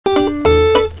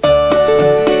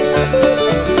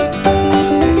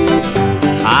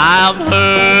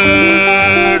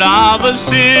a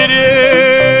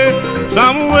city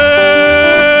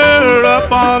somewhere up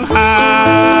on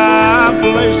high,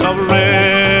 place of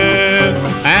rest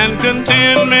and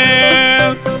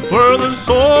contentment, where the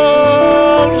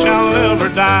soul shall never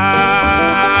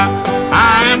die.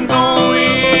 I am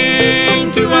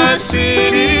going to a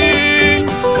city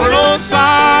where no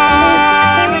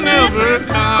sorrow never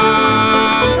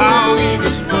comes. I'll leave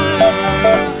this world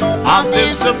of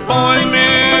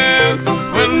disappointment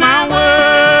when my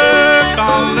work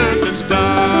on earth is done.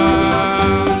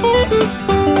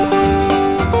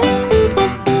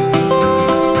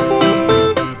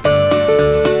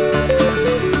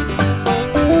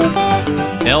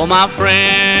 Tell my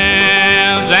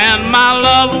friends and my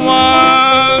loved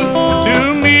ones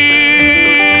to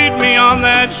meet me on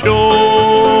that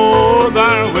shore.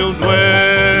 There we'll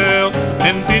dwell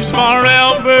in peace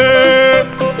forever,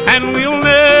 and we'll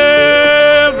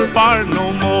never part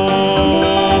no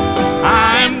more.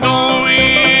 I'm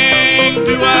going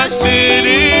to a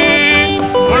city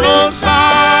where no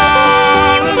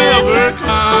sorrow never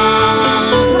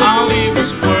comes. I'll leave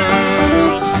this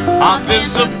world of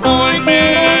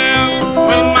disappointment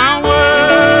when my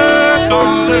work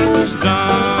on earth is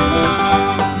done.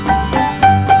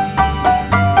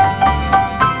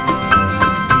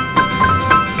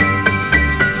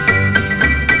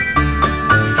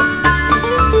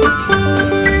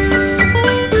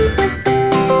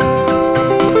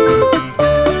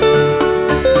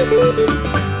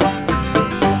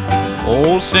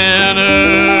 Oh,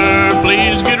 sinner,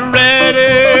 please get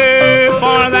ready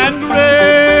for that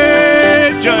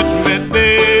great judgment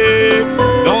day.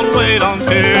 Don't wait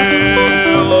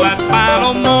until that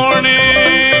final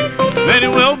morning, then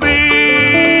it will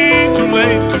be too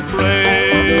late to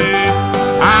pray.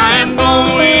 I'm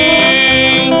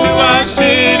going to a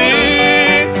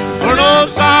city where no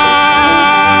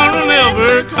sorrow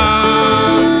never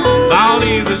comes. I'll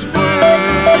leave this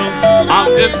world of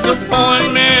disappointment